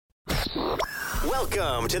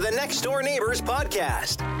Welcome to the Next Door Neighbors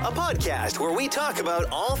podcast, a podcast where we talk about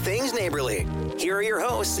all things neighborly. Here are your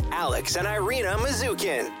hosts, Alex and Irina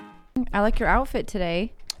Mazukin. I like your outfit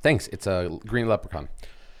today. Thanks. It's a green leprechaun.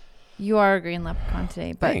 You are a green leprechaun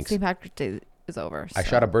today, but Thanks. St. Patrick's Day is over. So. I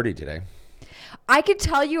shot a birdie today. I could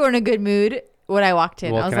tell you were in a good mood when I walked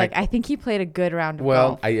in. Well, I was like, I think he played a good round of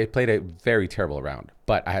golf. I played a very terrible round,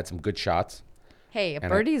 but I had some good shots. Hey, a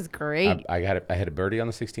birdie's great. I had a birdie on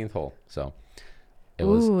the 16th hole, so it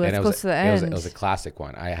was. Ooh, that's close to the end. It was a classic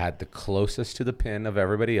one. I had the closest to the pin of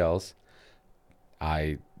everybody else.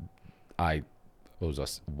 It was a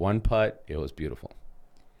one putt. It was beautiful.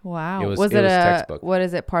 Wow. It was it a textbook. What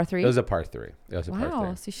is it? Par 3? It was a par 3. It was a par 3.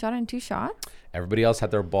 Wow. So you shot in 2 shots? Everybody else had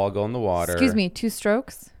their ball go in the water. Excuse me, 2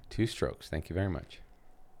 strokes? 2 strokes. Thank you very much.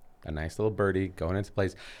 A nice little birdie going into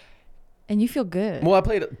place. And you feel good. Well,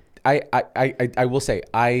 I will say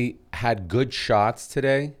I had good shots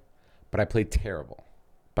today, but I played terrible.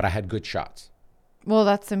 But I had good shots. Well,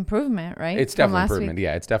 that's improvement, right? It's definitely improvement.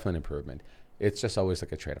 Yeah, it's definitely an improvement. It's just always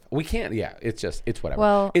like a trade-off. We can't. Yeah, it's whatever.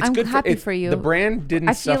 Well, it's I'm good happy for you. The brand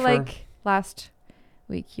didn't suffer. I feel like last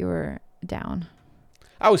week you were down.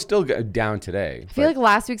 I was still down today. I feel like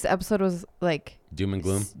last week's episode was like doom and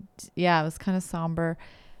gloom. Yeah, it was kind of somber,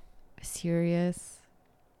 serious,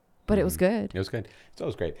 but it was good. It was good. It's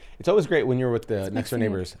always great. It's always great when you're with the Next Door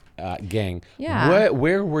Neighbors gang. Yeah.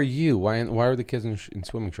 Where were you? Why were the kids in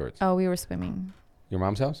swimming shorts? Oh, we were swimming. Your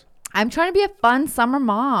mom's house? I'm trying to be a fun summer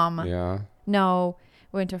mom. Yeah. No,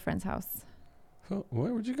 we went to a friend's house.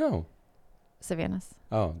 Where would you go? Savannah's.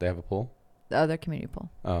 Oh, they have a pool? The other community pool.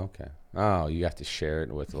 Oh, okay. Oh, you have to share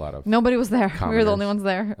it with a lot of Nobody was there. commoners. We were the only ones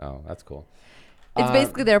there. Oh, that's cool. It's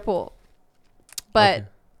basically their pool. But okay.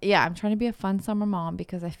 yeah, I'm trying to be a fun summer mom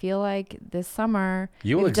because I feel like this summer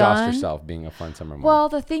you will exhaust yourself being a fun summer mom. Well,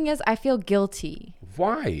 the thing is, I feel guilty.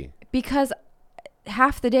 Why? Because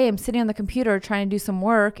half the day I'm sitting on the computer trying to do some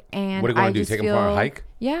work, and what are you going to do? Take them for a hike?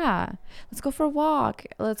 Yeah, let's go for a walk.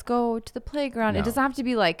 Let's go to the playground. No. It doesn't have to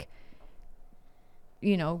be like,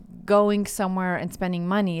 going somewhere and spending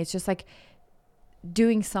money. It's just like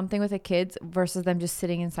doing something with the kids versus them just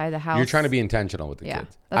sitting inside the house. You're trying to be intentional with the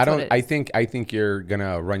kids. That's what it is. I think you're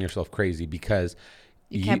gonna run yourself crazy because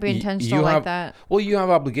you can't be intentional like that. Well, you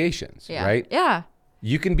have obligations, right? Yeah.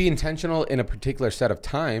 You can be intentional in a particular set of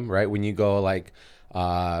time, right? When you go like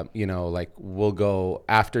we'll go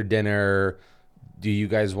after dinner. Do you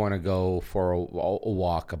guys want to go for a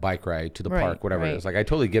walk, a bike ride to the park, whatever it is? Like, I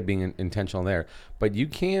totally get being intentional there, but you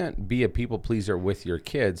can't be a people pleaser with your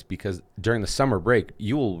kids because during the summer break,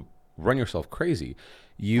 you will run yourself crazy.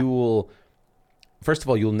 You will, first of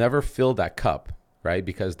all, you'll never fill that cup, right?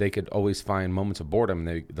 Because they could always find moments of boredom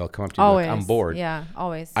and they'll come up to you and be like, I'm bored. Yeah,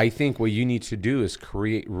 always. I think what you need to do is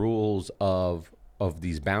create rules of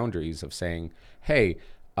these boundaries of saying, hey,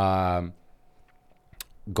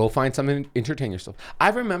 go find something to entertain yourself. I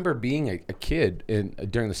remember being a kid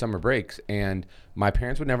during the summer breaks, and my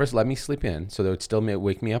parents would never let me sleep in, so they would still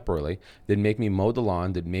wake me up early. They'd make me mow the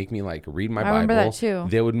lawn. They'd make me like read my Bible. I remember that too.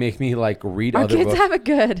 They would make me like read Our other kids books. have it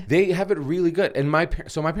good. They have it really good. And my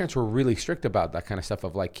parents were really strict about that kind of stuff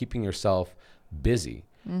of like keeping yourself busy.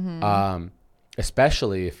 Mm-hmm.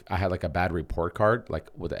 Especially if I had like a bad report card, like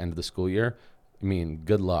with the end of the school year. I mean,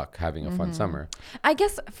 good luck having a fun summer. I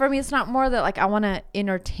guess for me, it's not more that like I want to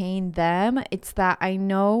entertain them. It's that I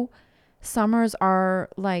know summers are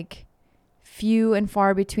like few and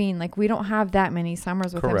far between. Like we don't have that many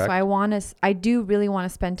summers with them. So I do really want to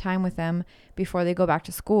spend time with them before they go back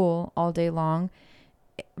to school all day long.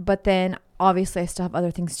 But then obviously I still have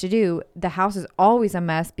other things to do. The house is always a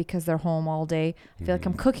mess because they're home all day. I feel like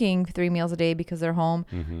I'm cooking 3 meals a day because they're home.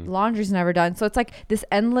 Laundry's never done. So it's like this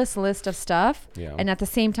endless list of stuff. Yeah. And at the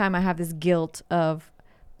same time, I have this guilt of,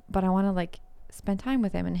 but I want to like spend time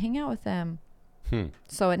with them and hang out with them.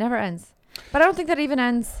 So it never ends. But I don't think that even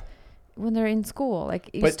ends when they're in school.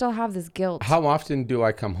 Like you still have this guilt. How often do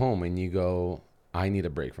I come home and you go, I need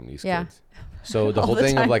a break from these kids? So the whole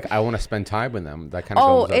thing of like, I want to spend time with them, that kind of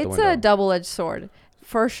goes out the window. It's a double-edged sword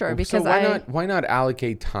for sure. Because why not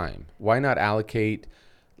allocate time? Why not allocate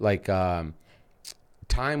like time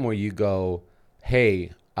where you go,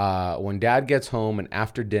 hey, when dad gets home and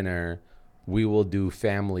after dinner, we will do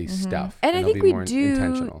family stuff. And I think we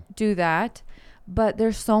do that, but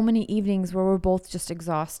there's so many evenings where we're both just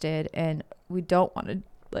exhausted and we don't want to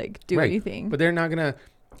like do anything. But they're not gonna.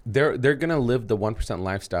 They're gonna live the 1%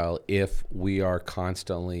 lifestyle if we are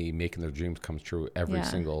constantly making their dreams come true every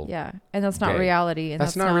single and that's not day. reality, and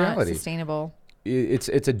that's not reality. Sustainable. It's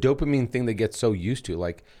a dopamine thing they get so used to.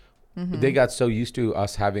 Like they got so used to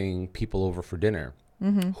us having people over for dinner.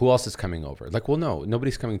 Who else is coming over? Like, well, no,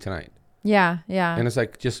 nobody's coming tonight. Yeah, yeah. And it's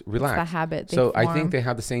like, just relax. It's the habit. So I think they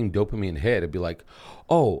have the same dopamine hit. It'd be like,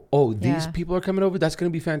 oh, these people are coming over. That's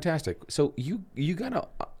going to be fantastic. So you got to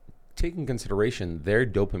take in consideration their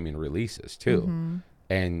dopamine releases too,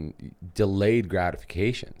 and delayed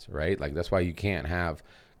gratifications, right? Like that's why you can't have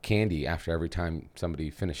candy after every time somebody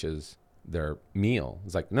finishes their meal.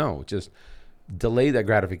 It's like, no, just delay that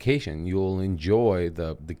gratification. You'll enjoy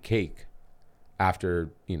the cake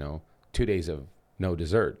after 2 days of no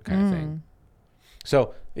dessert kind of thing.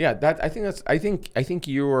 So yeah, I think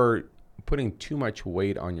you're putting too much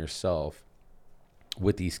weight on yourself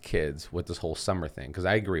with these kids, with this whole summer thing. Because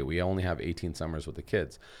I agree, we only have 18 summers with the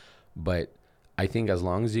kids, but I think as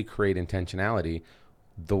long as you create intentionality,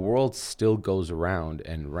 the world still goes around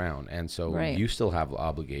and round. And so you still have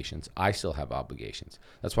obligations. I still have obligations.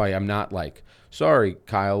 That's why I'm not like, sorry,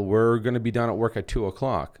 Kyle, we're going to be done at work at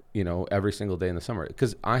 2:00, every single day in the summer,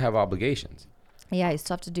 because I have obligations. Yeah, you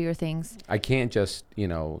still have to do your things. I can't just,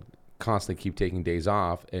 constantly keep taking days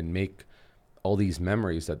off and make all these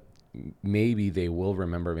memories that maybe they will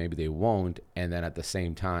remember, maybe they won't. And then at the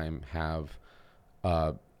same time have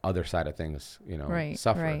other side of things,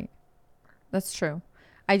 suffer. Right. That's true.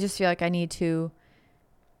 I just feel like I need to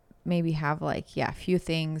maybe have a few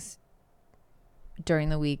things during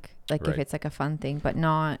the week. Like if it's like a fun thing, but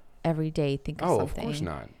not every day think of something. Of course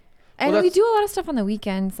not. And we do a lot of stuff on the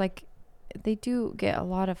weekends. Like they do get a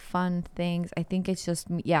lot of fun things. I think it's just,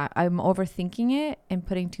 I'm overthinking it and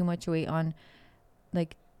putting too much weight on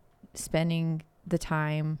like spending the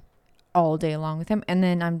time all day long with him. And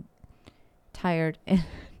then I'm tired and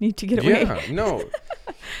need to get away. Yeah, no.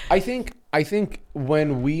 I think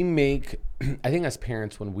when we make, as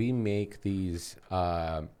parents, when we make these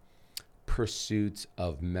pursuits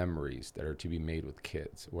of memories that are to be made with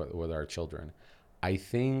kids, with our children, I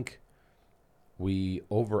think we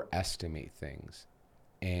overestimate things.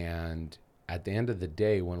 And at the end of the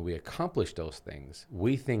day, when we accomplish those things,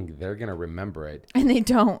 we think they're going to remember it. And they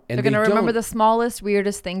don't. They're going to remember the smallest,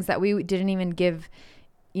 weirdest things that we didn't even give,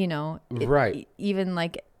 even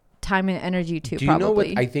like time and energy to. Do you know what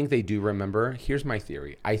I think they do remember? Here's my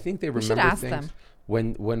theory. I think they remember things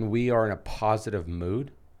when we are in a positive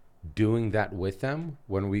mood, doing that with them.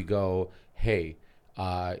 When we go, hey,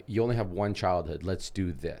 you only have one childhood. Let's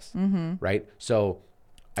do this, right? So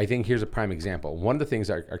I think here's a prime example. One of the things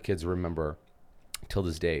our kids remember till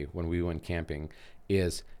this day when we went camping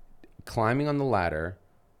is climbing on the ladder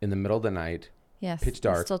in the middle of the night, pitch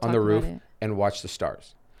dark, on the roof, and watch the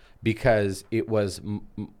stars. Because it was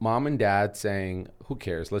mom and dad saying, who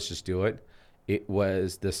cares? Let's just do it. It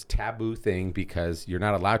was this taboo thing because you're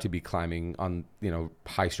not allowed to be climbing on,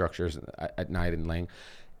 high structures at night and laying.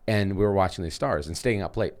 And we were watching the stars and staying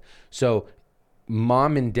up late. So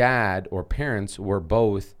mom and dad or parents were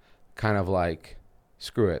both kind of like,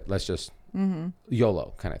 screw it. Let's just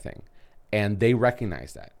YOLO kind of thing. And they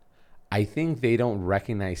recognize that. I think they don't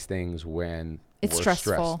recognize things when it's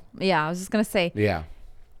stressful. Stressed. Yeah, I was just going to say. Yeah.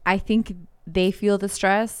 I think they feel the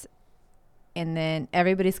stress and then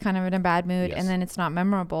everybody's kind of in a bad mood and then it's not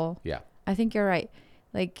memorable. Yeah. I think you're right.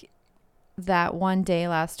 Like that one day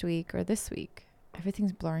last week or this week,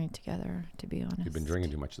 everything's blurring together, to be honest. You've been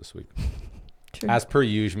drinking too much this week. True. As per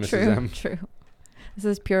usual, Mrs. M. True. This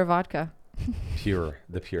is pure vodka.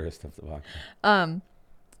 The purest of the vodka.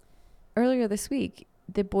 Earlier this week,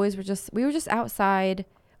 the boys we were just outside.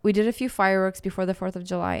 We did a few fireworks before the 4th of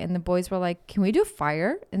July, and the boys were like, can we do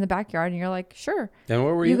fire in the backyard? And you're like, sure. And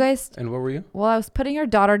where were you? And where were you? Well, I was putting our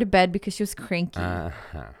daughter to bed because she was cranky.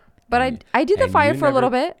 But I did the fire for a little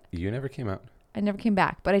bit. You never came out. I never came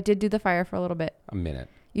back, but I did do the fire for a little bit. A minute.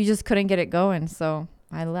 You just couldn't get it going, so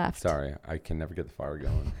I left. Sorry, I can never get the fire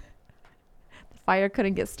going. The fire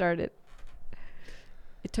couldn't get started.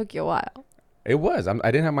 It took you a while. It was. I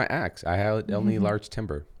didn't have my axe. I had only large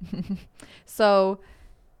timber. So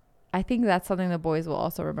I think that's something the boys will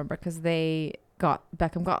also remember because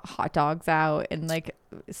Beckham got hot dogs out and like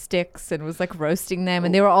sticks and was like roasting them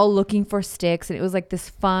and they were all looking for sticks and it was like this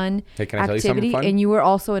fun activity and you were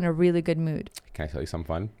also in a really good mood. Can I tell you something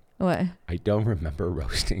fun? What? I don't remember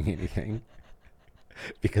roasting anything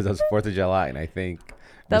because it was 4th of July and I think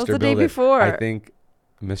that was the day before. I think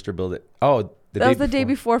Mr. Build It. Oh, that was the day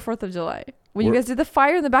before 4th of July. When you guys did the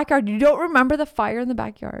fire in the backyard, you don't remember the fire in the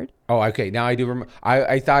backyard? Oh, okay. Now I do remember.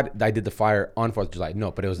 I thought I did the fire on 4th of July.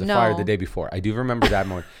 No, but it was the fire the day before. I do remember that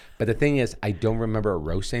moment. But the thing is, I don't remember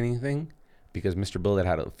roasting anything because Mr. Bill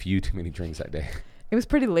had a few too many drinks that day. It was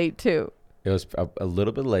pretty late, too. It was a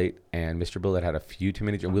little bit late, and Mr. Bill had a few too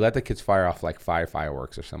many drinks. We let the kids fire off like 5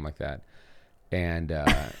 fireworks or something like that. And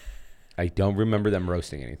I don't remember them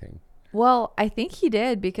roasting anything. Well, I think he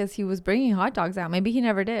did because he was bringing hot dogs out. Maybe he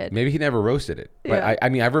never did. Maybe he never roasted it. But Yeah. I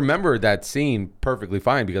mean, I remember that scene perfectly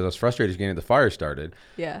fine because I was frustrated getting the fire started.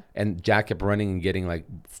 Yeah. And Jack kept running and getting like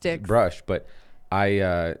Sticks. brushed. But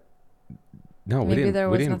no, Maybe we didn't. there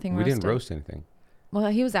we was didn't. nothing We didn't roasted. roast anything. Well,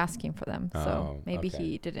 he was asking for them, so Oh, maybe okay.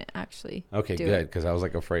 he didn't actually. Okay, do good. it. Because I was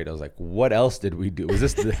like afraid. I was like, what else did we do? Was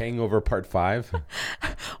this the Hangover Part 5?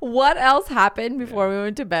 What else happened before we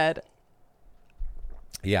went to bed?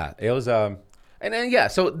 Yeah, it was. And then, yeah,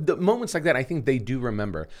 so the moments like that, I think they do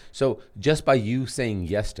remember. So just by you saying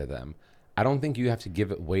yes to them, I don't think you have to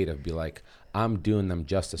give it weight of be like, I'm doing them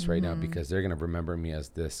justice right now because they're going to remember me as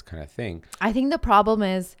this kind of thing. I think the problem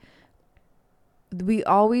is we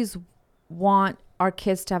always want our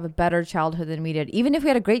kids to have a better childhood than we did. Even if we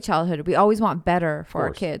had a great childhood, we always want better for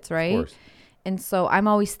our kids, right? Of course. And so I'm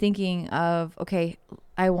always thinking of, okay,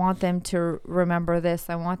 I want them to remember this.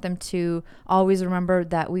 I want them to always remember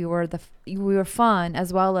that we were fun,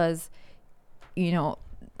 as well as, you know,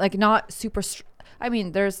 like not super. I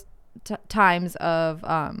mean, there's times of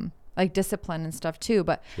like discipline and stuff too,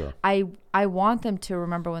 but Sure. I want them to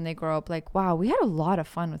remember when they grow up, like, wow, we had a lot of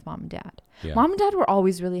fun with mom and dad. Yeah. Mom and dad were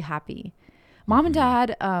always really happy. Mom and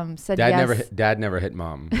dad said yes. Dad never hit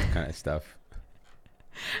mom kind of stuff.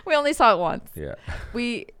 We only saw it once.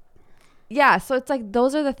 Yeah. So it's like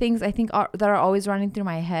those are the things I think that are always running through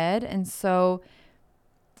my head. And so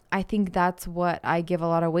I think that's what I give a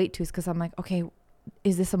lot of weight to, is because I'm like, okay,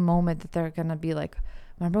 is this a moment that they're going to be like,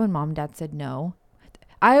 remember when mom and dad said no?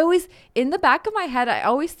 I always, in the back of my head, I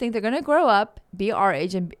always think they're going to grow up, be our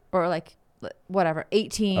age, or like whatever,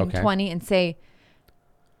 18, 20, and say,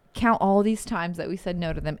 count all these times that we said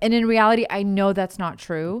no to them. And in reality, I know that's not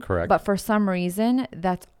true. Correct. But for some reason,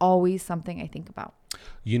 that's always something I think about.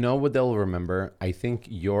 You know what they'll remember? I think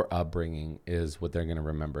your upbringing is what they're going to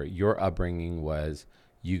remember. Your upbringing was,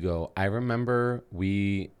 you go, I remember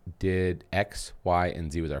we did X, Y,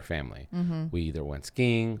 and Z with our family. Mm-hmm. We either went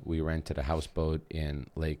skiing, we rented a houseboat in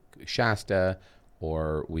Lake Shasta,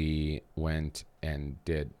 or we went and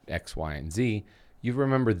did X, Y, and Z. You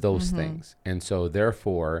remember those things. And so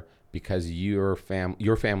therefore, because your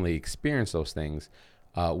family experienced those things,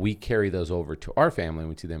 we carry those over to our family and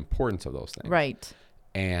we see the importance of those things. Right.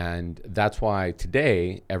 And that's why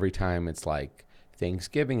today, every time it's like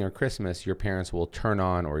Thanksgiving or Christmas, your parents will turn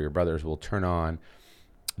on, or your brothers will turn on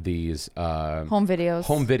these home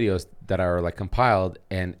videos that are like compiled,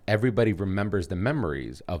 and everybody remembers the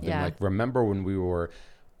memories of them. Yeah. Like, remember when we were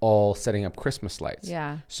all setting up Christmas lights.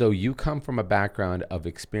 Yeah. So you come from a background of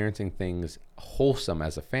experiencing things wholesome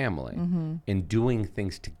as a family and doing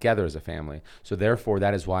things together as a family. So therefore,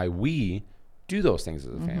 that is why we do those things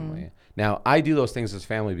as a family. Now, I do those things as a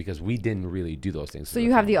family because we didn't really do those things. So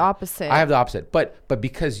you have the opposite. I have the opposite. But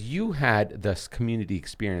because you had this community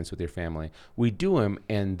experience with your family, we do them,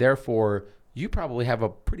 and therefore you probably have a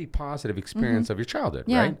pretty positive experience of your childhood,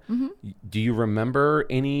 right? Do you remember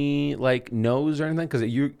any like no's or anything? Because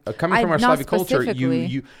you coming from our Slavic culture,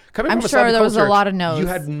 you coming I'm from a sure Slavic there was culture, a lot of no's. You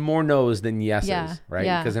had more no's than yeses, right?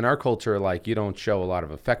 Yeah. Because in our culture, like, you don't show a lot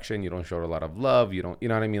of affection, you don't show a lot of love, you know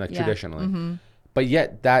what I mean, like traditionally. But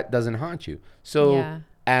yet that doesn't haunt you. So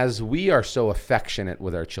as we are so affectionate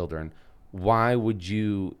with our children, why would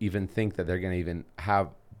you even think that they're going to even have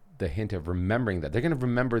the hint of remembering that? They're going to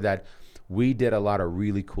remember that we did a lot of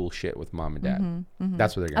really cool shit with mom and dad.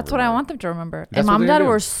 That's what they're going to remember. That's what I want them to remember. That's and what mom and they're dad gonna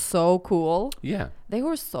were do. so cool. Yeah. They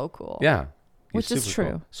were so cool. Yeah. Which is super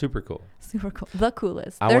true. Cool. Super cool. Super cool. The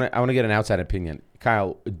coolest. I want to get an outside opinion.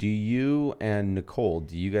 Kyle, do you and Nicole,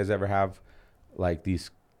 do you guys ever have like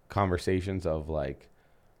these conversations of like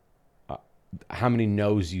how many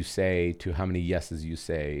no's you say to how many yeses you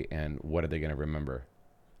say, and what are they going to remember?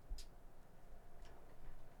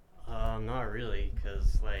 Not really,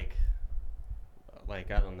 because like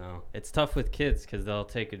I don't know. It's tough with kids because they'll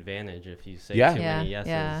take advantage if you say too many yeses.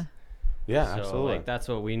 Yeah, so, absolutely. Like, that's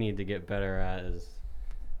what we need to get better at, is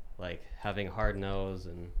like having hard no's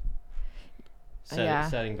and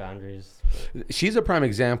setting boundaries. She's a prime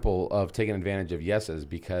example of taking advantage of yeses,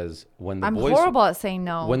 because when the I'm boys horrible at saying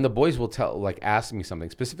no. When the boys will ask me something,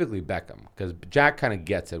 specifically Beckham, because Jack kind of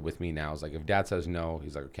gets it with me now. It's like, if dad says no,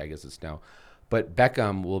 he's like, okay, I guess it's no. But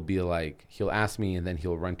Beckham will be like, he'll ask me, and then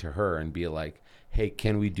he'll run to her and be like, hey,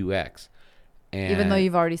 can we do X? And even though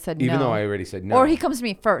you've already said no. Even though I already said no. Or he comes to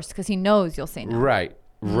me first because he knows you'll say no. Right.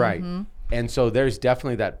 And so there's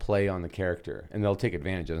definitely that play on the character, and they'll take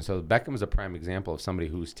advantage of it. And so Beckham is a prime example of somebody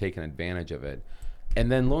who's taken advantage of it. And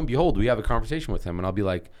then lo and behold, we have a conversation with him, and I'll be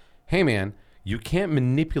like, hey, man, you can't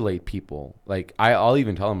manipulate people. Like, I'll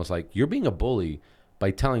even tell him, it's like, you're being a bully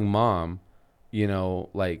by telling mom, you know,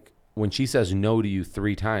 like, when she says no to you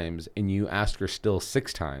 3 times and you ask her still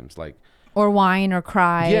 6 times, like, or whine or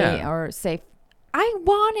cry or say, I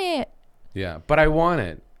want it. Yeah, but I want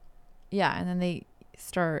it. Yeah, and then they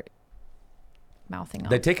start mouthing off.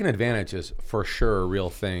 That taking advantage is for sure a real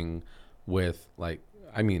thing with, like,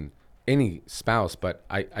 I mean, any spouse, but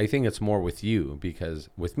I think it's more with you, because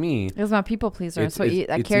with me, because I'm a people pleaser, so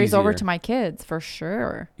that carries over to my kids for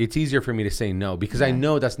sure. It's easier for me to say no because I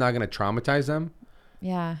know that's not going to traumatize them.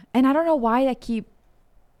 Yeah, and I don't know why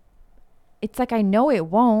it's like I know it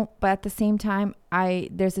won't, but at the same time,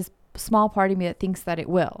 there's this small part of me that thinks that it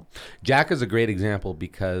will. Jack is a great example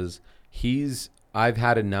because I've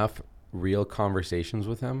had enough real conversations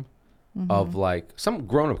with him of like some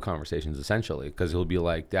grown-up conversations essentially, because he'll be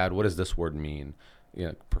like, Dad, what does this word mean? You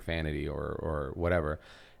know, profanity or whatever.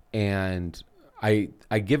 And I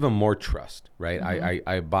give him more trust, right?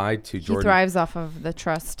 I buy to Jordan. He thrives off of the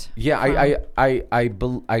trust. Yeah, I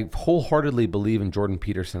wholeheartedly believe in Jordan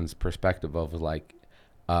Peterson's perspective of like,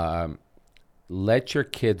 let your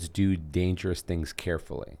kids do dangerous things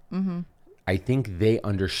carefully. I think they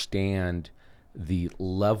understand the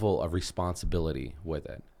level of responsibility with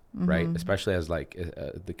it, right? Especially as like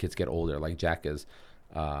the kids get older, like Jack is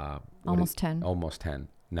almost 10. Almost 10.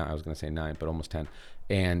 No, I was going to say 9, but almost 10.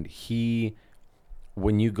 And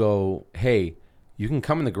when you go, hey, you can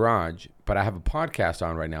come in the garage, but I have a podcast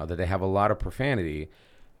on right now that they have a lot of profanity.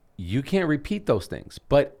 You can't repeat those things.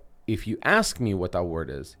 But if you ask me what that word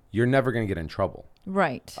is, you're never going to get in trouble.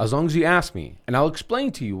 Right. As long as you ask me. And I'll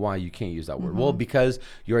explain to you why you can't use that word. Well, because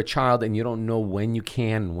you're a child and you don't know when you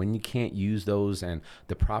can and when you can't use those and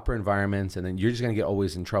the proper environments. And then you're just going to get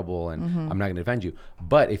always in trouble and I'm not going to defend you.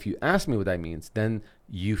 But if you ask me what that means, then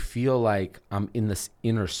you feel like I'm in this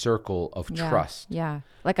inner circle of trust. Yeah.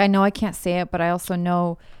 Like I know I can't say it, but I also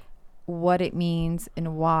know what it means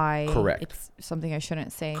and why it's something I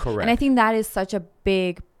shouldn't say. Correct. And I think that is such a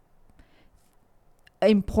big,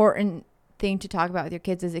 important thing to talk about with your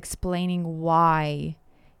kids, is explaining why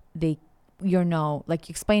you're no.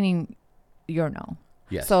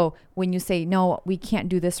 Yes. So when you say, no, we can't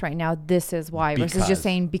do this right now, this is why, versus just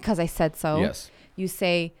saying, because I said so. Yes. You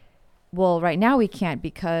say, well, right now we can't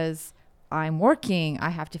because I'm working. I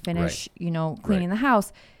have to finish, cleaning the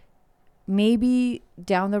house. Maybe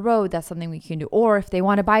down the road, that's something we can do. Or if they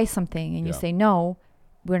want to buy something and you say, no,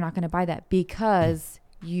 we're not going to buy that because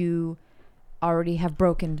you already have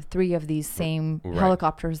broken 3 of these same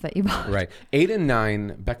helicopters that you bought. Right. 8 and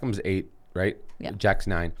 9, Beckham's 8, right? Yeah. Jack's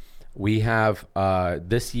 9. We have,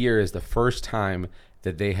 this year is the first time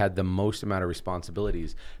that they had the most amount of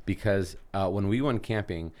responsibilities, because when we went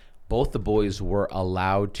camping, both the boys were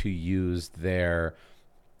allowed to use but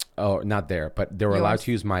they were allowed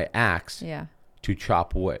to use my axe to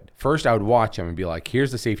chop wood. First, I would watch them and be like,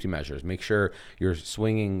 here's the safety measures. Make sure you're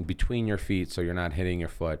swinging between your feet so you're not hitting your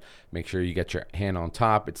foot. Make sure you get your hand on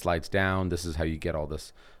top. It slides down. This is how you get all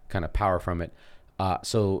this kind of power from it.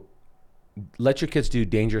 So let your kids do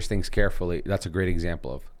dangerous things carefully. That's a great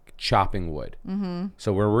example of chopping wood.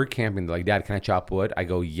 So where we're camping, they're like, Dad, can I chop wood? I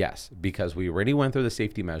go, yes, because we already went through the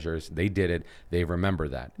safety measures. They did it. They remember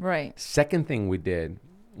that. Right. Second thing we did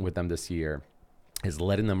with them this year is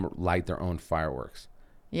letting them light their own fireworks.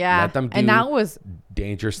 Yeah. Let them do and that was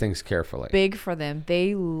dangerous things carefully. Big for them.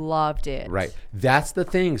 They loved it. Right. That's the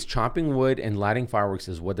things. Chopping wood and lighting fireworks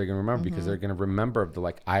is what they're going to remember, because they're going to remember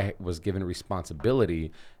I was given a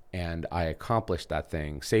responsibility and I accomplished that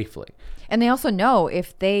thing safely. And they also know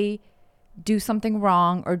if they do something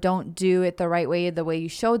wrong or don't do it the right way, the way you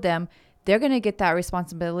showed them, they're going to get that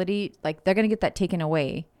responsibility. Like they're going to get that taken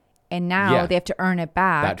away. And now they have to earn it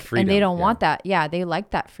back. That freedom, and they don't want that. Yeah, they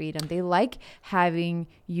like that freedom. They like having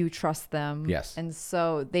you trust them. Yes. And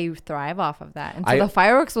so they thrive off of that. And so the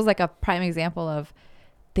fireworks was like a prime example of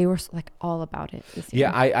they were like all about it this year.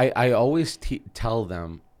 Yeah, I always tell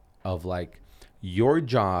them of like, your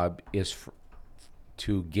job is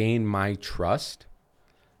to gain my trust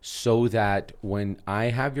so that when I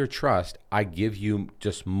have your trust, I give you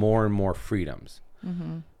just more and more freedoms.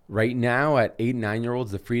 Right now at 8 and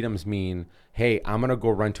 9-year-olds, the freedoms mean, hey, I'm going to go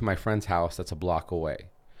run to my friend's house that's a block away.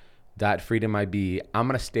 That freedom might be, I'm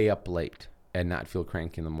going to stay up late and not feel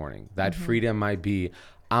cranky in the morning. That freedom might be,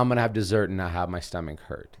 I'm going to have dessert and not have my stomach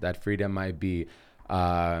hurt. That freedom might be,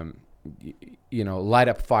 light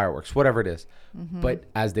up fireworks, whatever it is. But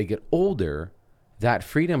as they get older, that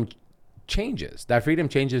freedom changes. That freedom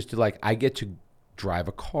changes to like, I get to drive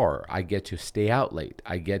a car. I get to stay out late.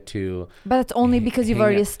 I get to... But it's only because you've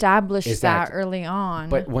already established that early on.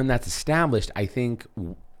 But when that's established, I think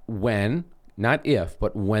when, not if,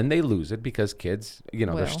 but when they lose it, because kids,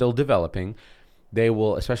 they're still developing, they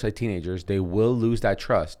will, especially teenagers, they will lose that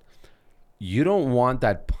trust. you don't want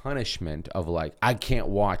that punishment of like, I can't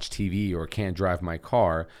watch TV or can't drive my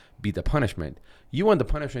car be the punishment. You want the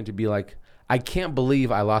punishment to be like, I can't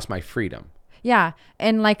believe I lost my freedom. Yeah.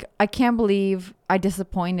 And like, I can't believe I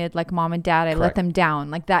disappointed like mom and dad. I let them down.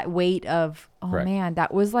 Like that weight of, oh man,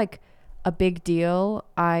 that was like a big deal.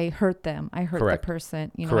 I hurt them. I hurt the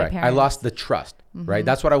person, you know, my parents. I lost the trust, right?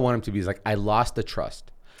 That's what I want him to be, is like, I lost the trust.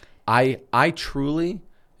 I truly,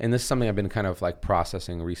 and this is something I've been kind of like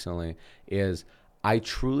processing recently, is I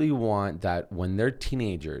truly want that when they're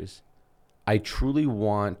teenagers, I truly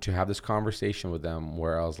want to have this conversation with them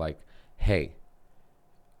where I was like, hey,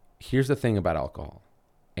 here's the thing about alcohol,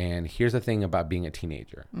 and here's the thing about being a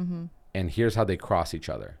teenager, and here's how they cross each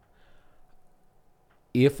other.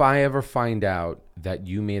 If I ever find out that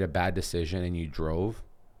you made a bad decision and you drove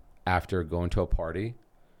after going to a party,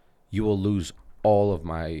 you will lose all of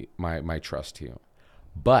my trust to you.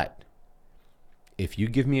 But if you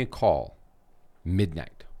give me a call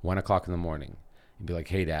midnight, 1 o'clock in the morning, and be like,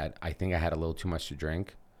 hey, Dad, I think I had a little too much to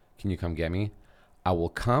drink. Can you come get me? I will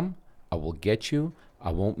come. I will get you.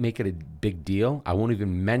 I won't make it a big deal. I won't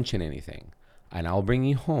even mention anything. And I'll bring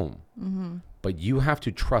you home. But you have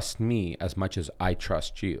to trust me as much as I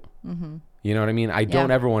trust you. You know what I mean? I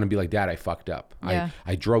don't ever want to be like, Dad, I fucked up.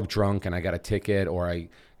 I drove drunk and I got a ticket, or I,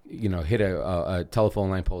 you know, hit a telephone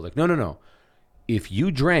line pole. Like, no. If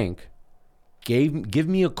you drank, give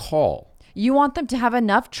me a call. You want them to have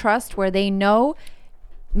enough trust where they know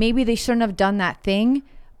maybe they shouldn't have done that thing,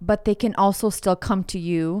 but they can also still come to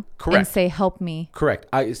you and say, help me. Correct.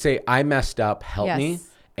 I say, I messed up, help me.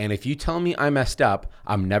 And if you tell me I messed up,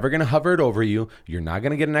 I'm never going to hover it over you. You're not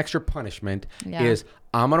going to get an extra punishment. Is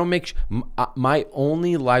I'm going to make my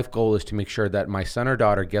only life goal is to make sure that my son or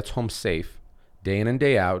daughter gets home safe day in and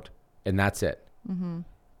day out. And that's it.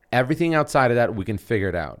 Everything outside of that, we can figure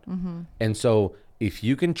it out. And so if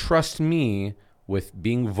you can trust me with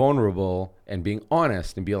being vulnerable and being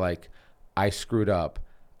honest and be like, I screwed up,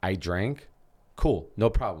 I drank, cool, no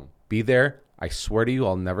problem. Be there. I swear to you,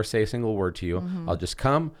 I'll never say a single word to you. I'll just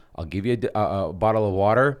come. I'll give you a bottle of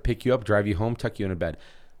water, pick you up, drive you home, tuck you in a bed.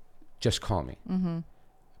 Just call me.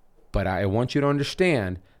 But I want you to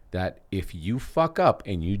understand that if you fuck up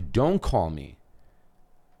and you don't call me,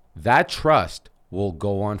 that trust will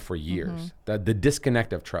go on for years. The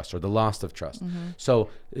disconnect of trust or the loss of trust. So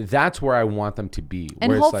that's where I want them to be.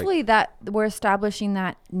 And hopefully like, that we're establishing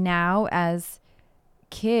that now as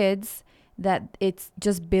kids, that it's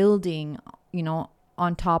just building, you know,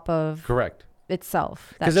 on top of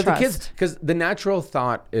itself. Because the natural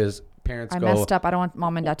thought is parents I messed up. I don't want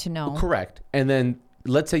mom and dad to know. Correct. And then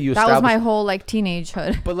let's say you that was my whole like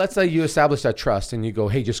teenagehood. But let's say you establish that trust and you go,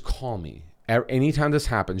 hey, just call me. Anytime this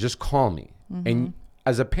happens, just call me. And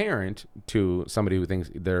as a parent to somebody who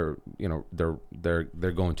thinks they're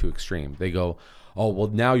going too extreme, they go, oh, well,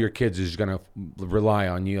 now your kids is going to rely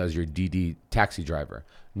on you as your DD taxi driver.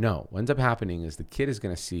 No, what ends up happening is the kid is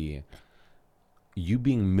going to see you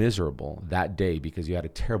being miserable that day because you had a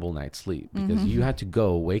terrible night's sleep, because you had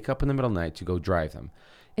to wake up in the middle of the night to go drive them.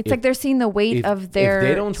 It's like they're seeing the weight of their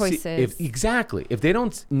choices. If they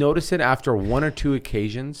don't notice it after one or two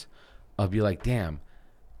occasions, I'll be like, damn,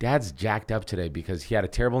 Dad's jacked up today because he had a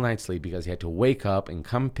terrible night's sleep, because he had to wake up and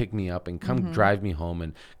come pick me up and come drive me home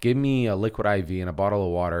and give me a liquid IV and a bottle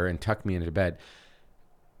of water and tuck me into bed.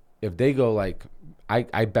 If they go like,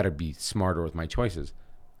 I better be smarter with my choices,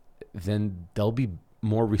 then they'll be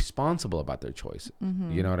more responsible about their choices.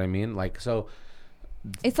 You know what I mean? Like, so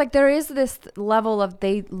it's like there is this level of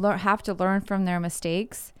they have to learn from their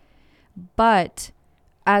mistakes, but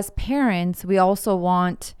as parents, we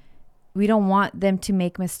don't want them to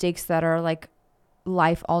make mistakes that are like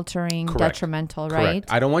life altering, detrimental, right?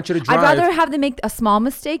 I don't want you to drive. I'd rather have them make a small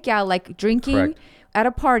mistake, like drinking at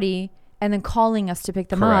a party and then calling us to pick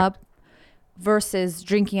them up, versus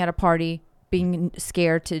drinking at a party, being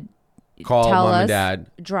scared to call tell mom us, and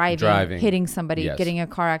dad, driving, hitting somebody, getting a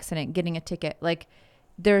car accident, getting a ticket. Like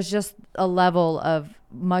there's just a level of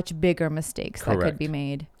much bigger mistakes that could be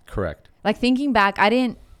made. Correct. Like thinking back, I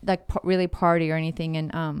didn't like really party or anything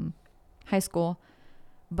in high school,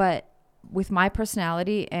 but with my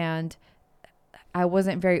personality, and I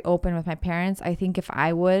wasn't very open with my parents. I think if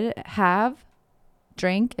I would have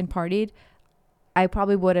drank and partied, I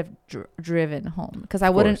probably would have driven home, because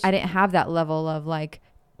I didn't have that level of like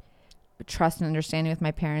trust and understanding with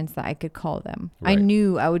my parents that I could call them. I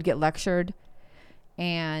knew I would get lectured,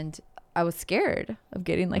 and I was scared of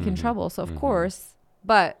getting like in trouble. So of course,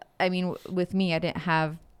 but I mean, with me, I didn't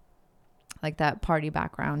have like that party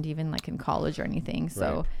background, even like in college or anything.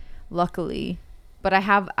 So luckily, but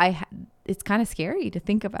it's kind of scary to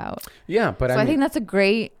think about. Yeah, but so I think that's a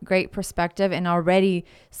great perspective, and already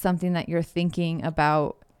something that you're thinking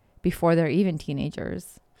about before they're even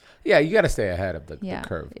teenagers. Yeah, you got to stay ahead of the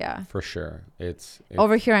curve. Yeah, for sure. It's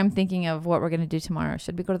over here. I'm thinking of what we're gonna do tomorrow.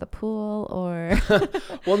 Should we go to the pool or?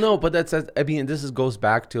 Well, no, but I mean, goes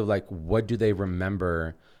back to like, what do they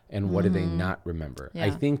remember and what do they not remember? Yeah.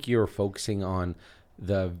 I think you're focusing on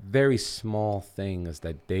the very small things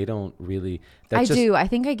that they don't really. I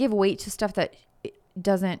think I give weight to stuff that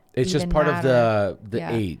doesn't. It's just part matter. Of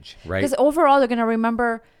the age, right? Because overall, they're gonna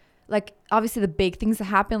remember, like, obviously the big things that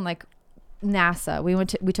happen, like NASA. We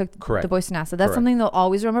took the boys to NASA. That's something they'll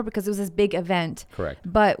always remember because it was this big event. Correct.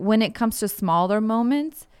 But when it comes to smaller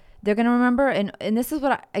moments, they're gonna remember. And this is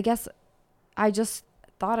what I guess I just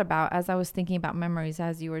thought about as I was thinking about memories,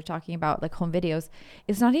 as you were talking about like home videos.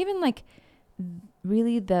 It's not even like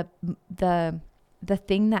really the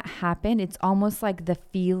thing that happened. It's almost like the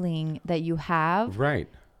feeling that you have. Right.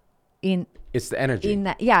 It's the energy.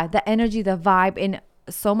 The energy, the vibe, and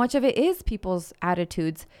so much of it is people's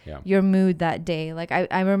attitudes, your mood that day. Like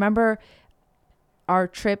I remember our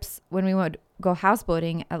trips when we would go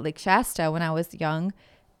houseboating at Lake Shasta when I was young.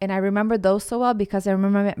 And I remember those so well because I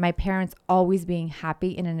remember my parents always being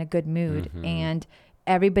happy and in a good mood. Mm-hmm. And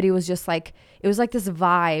everybody was just like, it was like this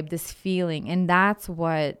vibe, this feeling. And that's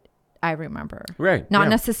what I remember. Right. Not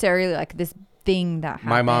necessarily like this thing that happened.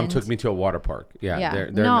 My mom took me to a water park. Yeah.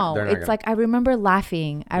 It's like, I remember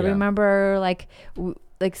laughing. I remember like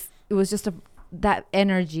it was just that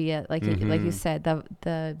energy, like you said,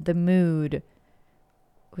 the mood.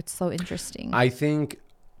 It's so interesting. I think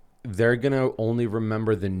they're going to only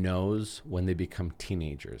remember the no's when they become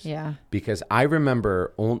teenagers. Yeah. Because I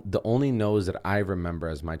remember the only no's that I remember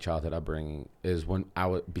as my childhood upbringing is when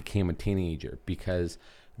I became a teenager, because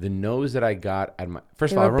the no's that I got at my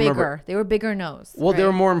first of all, I remember they were bigger no's. Well, they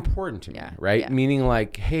were more important to me, right? Yeah. Meaning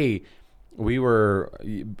like, hey,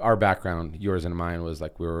 our background, yours and mine, was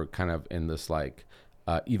like we were kind of in this like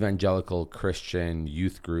evangelical Christian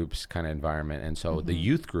youth groups kind of environment. And so the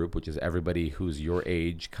youth group, which is everybody who's your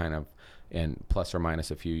age kind of and plus or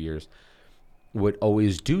minus a few years, would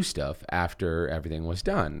always do stuff after everything was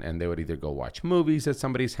done. And they would either go watch movies at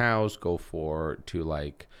somebody's house, go to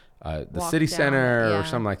like the city center or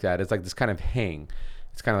something like that. It's like this kind of hang.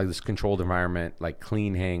 It's kind of like this controlled environment, like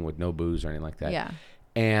clean hang with no booze or anything like that. Yeah.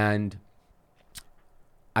 And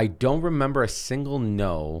I don't remember a single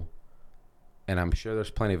no. And I'm sure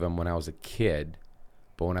there's plenty of them when I was a kid.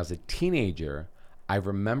 But when I was a teenager, I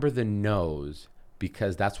remember the no's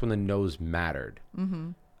because that's when the no's mattered.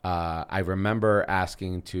 Mm-hmm. I remember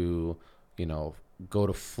asking to, go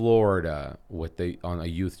to Florida on a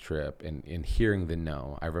youth trip and hearing the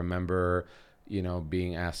no. I remember,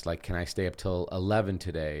 being asked, like, can I stay up till 11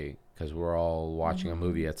 today? Because we're all watching a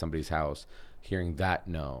movie at somebody's house. Hearing that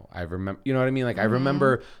no. I remember, you know what I mean? Like, I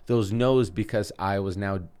remember those no's because I was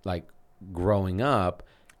now, like, growing up,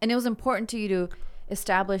 and it was important to you to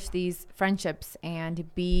establish these friendships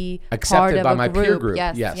and be accepted part by of my peer group.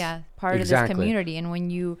 Yes, part of this community. And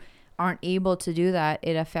when you aren't able to do that,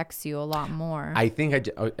 it affects you a lot more. I think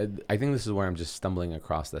this is where I'm just stumbling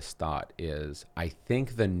across this thought is I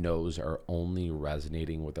think the no's are only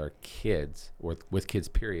resonating with our kids, with kids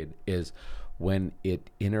period, is when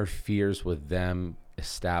it interferes with them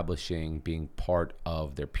establishing being part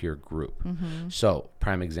of their peer group. Mm-hmm. So,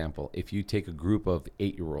 prime example, if you take a group of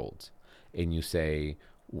 8-year-olds and you say,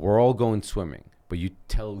 we're all going swimming, but you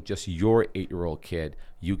tell just your 8-year-old kid,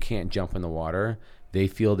 you can't jump in the water, they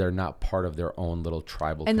feel they're not part of their own little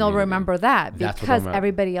tribal community. They'll remember that because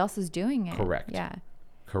everybody else is doing it. Correct. Yeah.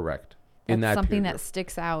 Correct. That's something that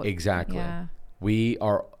sticks out. Exactly. Yeah. We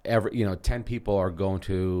are 10 people are going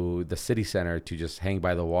to the city center to just hang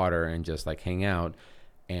by the water and just like hang out.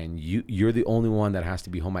 And you're the only one that has to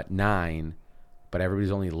be home at 9, but everybody's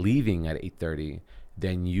only leaving at 8:30.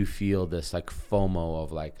 Then you feel this like FOMO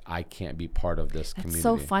of like, I can't be part of this community. It's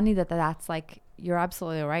so funny that's like, you're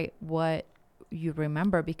absolutely right. What you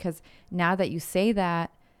remember, because now that you say that,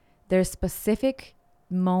 there's specific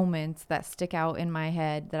moments that stick out in my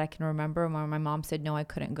head that I can remember when my mom said, no, I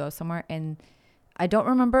couldn't go somewhere. And I don't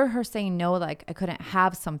remember her saying no, like I couldn't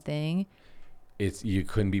have something. You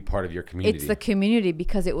couldn't be part of your community. It's the community,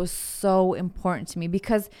 because it was so important to me.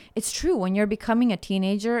 Because it's true, when you're becoming a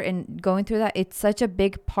teenager and going through that, it's such a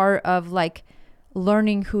big part of like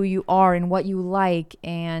learning who you are and what you like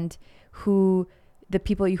and who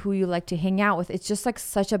you like to hang out with. It's just like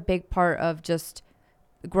such a big part of just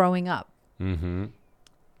growing up. Mm-hmm.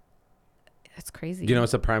 That's crazy. You know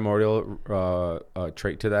what's a primordial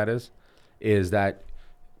trait to that is that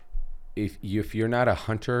if you're not a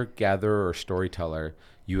hunter, gatherer, or storyteller,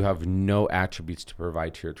 you have no attributes to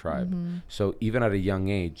provide to your tribe. So even at a young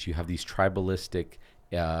age, you have these tribalistic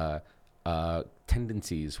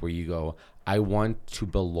tendencies where you go, I want to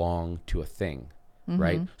belong to a thing.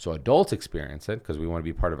 Right. So adults experience it because we want to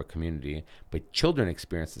be part of a community, but children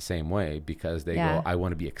experience the same way because they go, I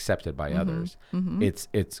want to be accepted by others.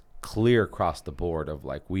 It's clear across the board of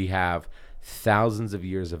like, we have thousands of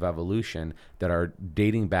years of evolution that are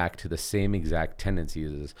dating back to the same exact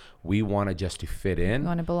tendencies. We want to just to fit in. We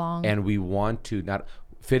want to belong. And we want to not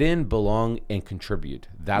fit in, belong, and contribute.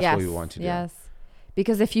 That's what we want to do. Yes.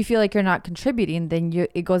 Because if you feel like you're not contributing, then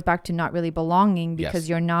it goes back to not really belonging because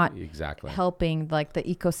you're not helping like the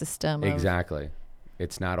ecosystem. Exactly.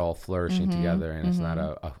 It's not all flourishing together, and it's not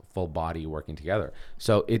a full body working together.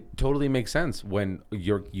 So it totally makes sense when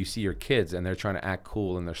you see your kids and they're trying to act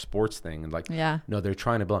cool in their sports thing and like, no, they're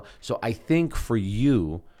trying to belong. So I think for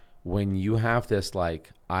you, when you have this,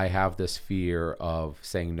 like, I have this fear of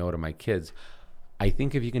saying no to my kids, I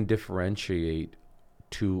think if you can differentiate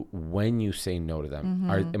to when you say no to them.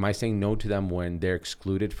 Am I saying no to them when they're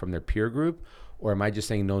excluded from their peer group, or am I just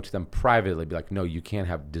saying no to them privately? Be like, no, you can't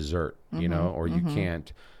have dessert, you know, or you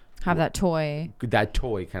can't have that toy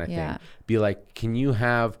kind of thing. Be like, can you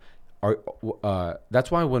have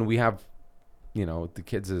that's why when we have, you know, the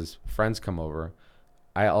kids' friends come over,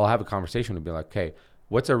 I'll have a conversation and be like, okay,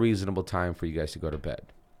 what's a reasonable time for you guys to go to bed?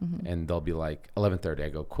 And they'll be like 11:30. I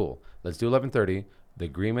go, cool, let's do 11:30. The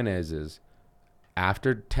agreement is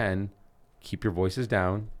after 10, keep your voices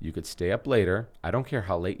down. You could stay up later. I don't care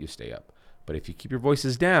how late you stay up. But if you keep your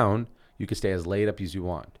voices down, you can stay as late up as you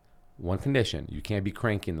want. One condition, you can't be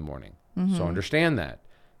cranky in the morning. So understand that.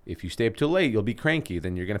 If you stay up too late, you'll be cranky.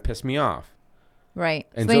 Then you're going to piss me off. Right.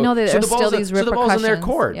 And so they know that there's still these repercussions. So the ball's in their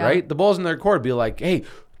court, right? The ball's in their court. Be like, hey,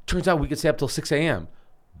 turns out we could stay up till 6 a.m.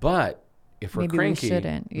 But if we're cranky,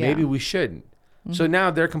 maybe we shouldn't. So now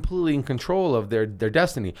they're completely in control of their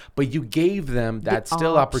destiny. But you gave them that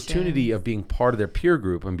still opportunity of being part of their peer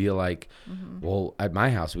group and be like, well, at my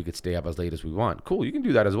house, we could stay up as late as we want. Cool, you can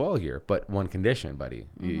do that as well here. But one condition, buddy,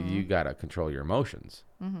 you got to control your emotions.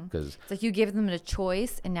 Because it's like you give them a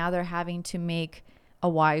choice and now they're having to make a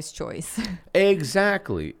wise choice.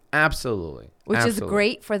 Exactly. Absolutely. Which is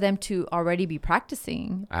great for them to already be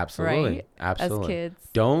practicing. Absolutely. Right? Absolutely. As kids.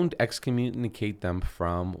 Don't excommunicate them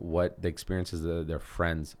from what the experiences that their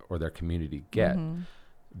friends or their community get.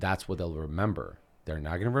 That's what they'll remember. They're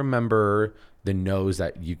not going to remember the no's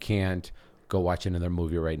that you can't go watch another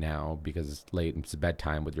movie right now because it's late and it's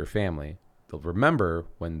bedtime with your family. They'll remember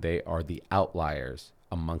when they are the outliers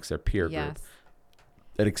amongst their peer group.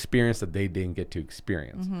 That experience that they didn't get to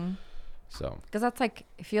experience. So because that's like,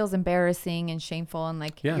 it feels embarrassing and shameful and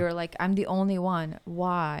like you're like, I'm the only one.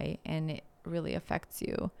 Why? And it really affects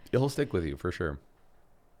you. It'll stick with you for sure.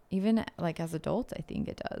 Even like as adults, I think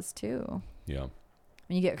it does too. Yeah.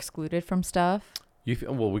 When you get excluded from stuff. You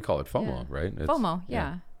feel, well, we call it FOMO, right? It's,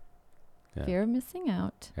 FOMO, fear of missing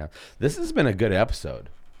out. Yeah. This has been a good episode.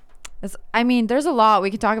 I mean, there's a lot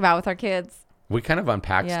we could talk about with our kids. We kind of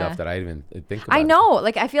unpacked stuff that I didn't even think about. I know.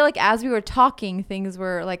 Like, I feel like as we were talking, things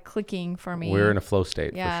were like clicking for me. We're in a flow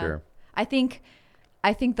state for sure. I think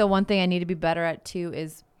the one thing I need to be better at too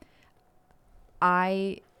is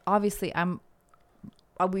we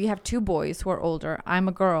have two boys who are older. I'm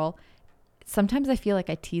a girl. Sometimes I feel like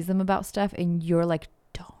I tease them about stuff and you're like,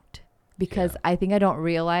 don't, because I think I don't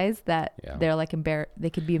realize that they're like they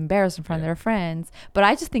could be embarrassed in front of their friends, but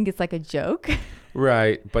I just think it's like a joke.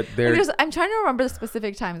 Right. But I'm trying to remember the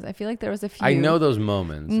specific times. I feel like there was a few. I know those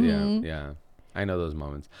moments. Yeah. I know those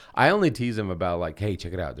moments. I only tease them about like, hey,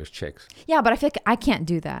 check it out. There's chicks. Yeah, but I feel like I can't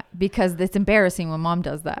do that because it's embarrassing when mom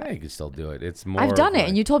does that. Yeah, you can still do it. It's more. I've done it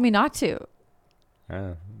and you told me not to.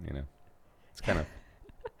 It's kind of.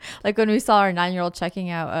 Like when we saw our 9-year-old checking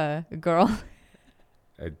out a girl.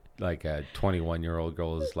 Like a 21-year-old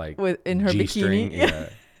girl is like. In her G-string. bikini. Yeah.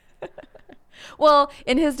 Well,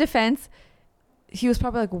 in his defense, he was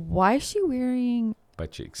probably like, why is she wearing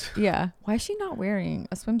butt cheeks? Yeah. Why is she not wearing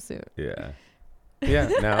a swimsuit? Yeah. Yeah.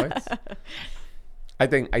 No, it's. I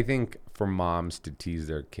think for moms to tease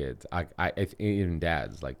their kids, even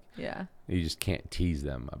dads, like. Yeah. You just can't tease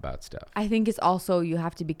them about stuff. I think it's also you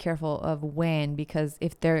have to be careful of when, because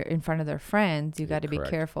if they're in front of their friends, you got to be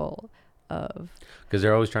careful of. Because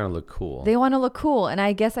they're always trying to look cool. They want to look cool, and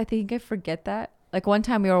I guess I forget that. Like one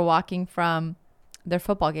time we were walking from their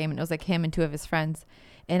football game and it was like him and two of his friends.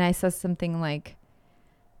 And I said something like,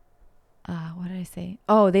 what did I say?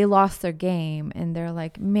 Oh, they lost their game. And they're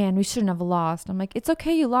like, man, we shouldn't have lost. I'm like, it's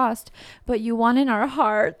okay. You lost, but you won in our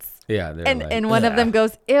hearts. Yeah. And one of them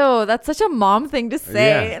goes, ew, that's such a mom thing to say.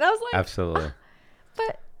 Yeah, and I was like, absolutely.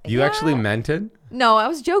 But You actually meant it? No, I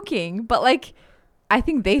was joking, but like, I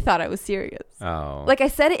think they thought I was serious. Oh. Like I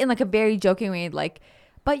said it in like a very joking way, like,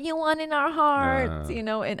 but you won in our hearts, you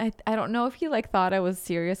know. And I don't know if he like thought I was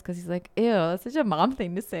serious because he's like, ew, that's such a mom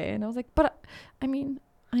thing to say. And I was like, but I mean,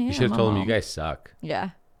 I am. You should have told him you guys suck.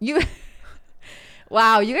 Yeah, you.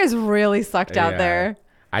 Wow, you guys really sucked out there.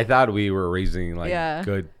 I thought we were raising like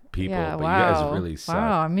good people, but you guys really suck.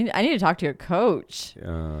 Wow, I mean, I need to talk to your coach.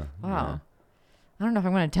 Wow. Yeah. I don't know if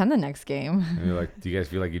I'm going to attend the next game. And you're like, do you guys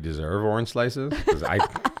feel like you deserve orange slices? Because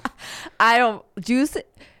I don't juice.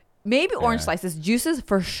 Maybe orange slices, juices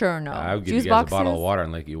for sure. No, I would give juice you guys boxes? a bottle of water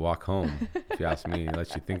and let you walk home. If you ask me,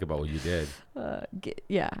 let you think about what you did. I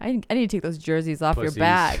need to take those jerseys off Pussies. your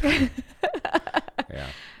back.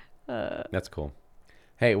 Yeah, that's cool.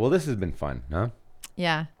 Hey, well, this has been fun, huh?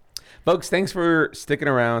 Yeah, folks. Thanks for sticking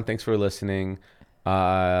around. Thanks for listening.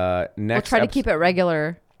 We'll try to keep it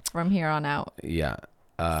regular from here on out. Yeah.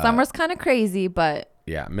 Summer's kind of crazy, but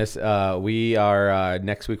yeah, we are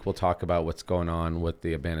next week. We'll talk about what's going on with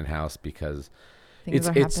the abandoned house because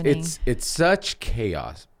it's such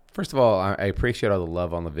chaos. First of all, I appreciate all the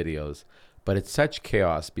love on the videos, but it's such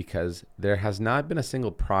chaos because there has not been a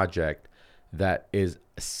single project that is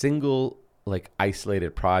a single like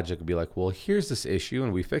isolated project would be like, well, here's this issue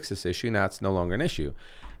and we fix this issue. Now it's no longer an issue.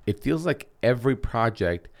 It feels like every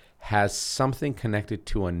project has something connected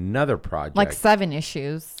to another project, like 7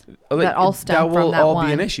 issues that all stem from that will all one.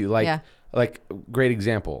 be an issue. Like great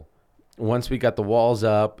example. Once we got the walls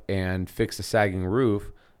up and fixed the sagging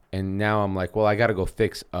roof, and now I'm like, well, I got to go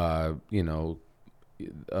fix, put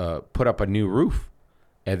up a new roof,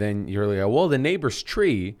 and then you're like, well, the neighbor's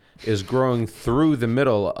tree is growing through the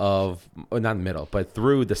middle of, not middle, but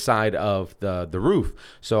through the side of the roof,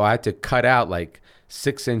 so I had to cut out like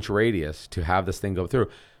 6-inch radius to have this thing go through.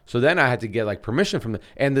 So then I had to get like permission from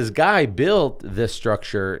and this guy built this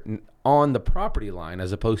structure on the property line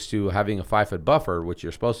as opposed to having a 5-foot buffer, which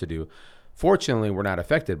you're supposed to do. Fortunately, we're not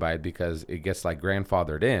affected by it because it gets like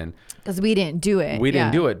grandfathered in. Because we didn't do it. We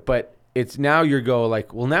didn't do it, but it's now you go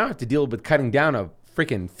like, well, now I have to deal with cutting down a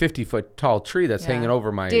freaking 50-foot tall tree that's hanging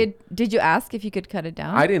over my. Did you ask if you could cut it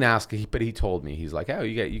down? I didn't ask, but he told me. He's like, oh,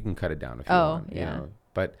 you can cut it down if you want. Yeah. You know?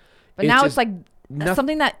 But now it's like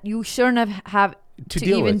something that you shouldn't have to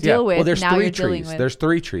deal with. Well, there's now 3 trees. There's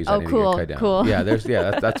 3 trees. Oh, cool, cut down. cool. Yeah,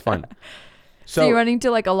 that's fun. So you're running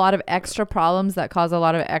into like a lot of extra problems that cause a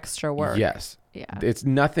lot of extra work. Yes. Yeah. It's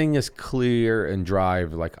nothing is clear and dry.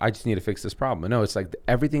 Like I just need to fix this problem. No, it's like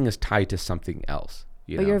everything is tied to something else.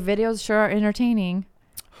 But your videos sure are entertaining.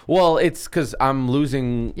 Well, it's because I'm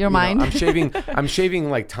losing your mind. I'm shaving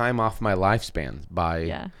like time off my lifespan by.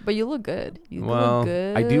 Yeah, but you look good. You look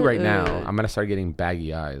good. I do right now. I'm gonna start getting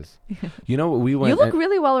baggy eyes. You know what we went. You look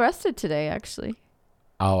really well rested today, actually.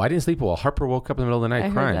 Oh, I didn't sleep well. Harper woke up in the middle of the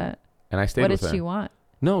night crying, heard that. And I stayed with her. What did she want?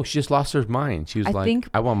 No, she just lost her mind. She was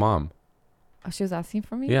I want mom. Oh, she was asking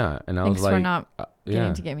for me. Yeah, and I was like, thanks for not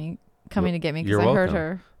coming to get me because I heard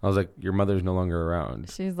her. I was like, your mother's no longer around.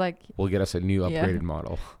 She's like, we'll get us a new upgraded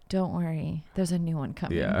model. Don't worry. There's a new one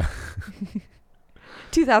coming. Yeah.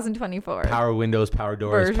 2024. Power windows, power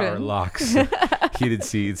doors, version. Power locks, heated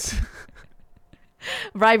seats.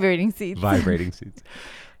 Vibrating seats.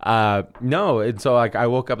 No. And so like I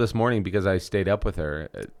woke up this morning because I stayed up with her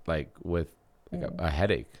like with like a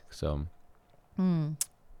headache. So. You're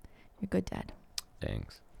good, Dad.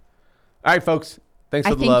 Thanks. All right, folks. Thanks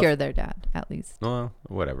for the love. I think you're their dad, at least. Well,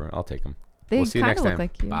 whatever. I'll take them. We'll see you next time.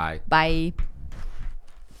 Like you. Bye. Bye.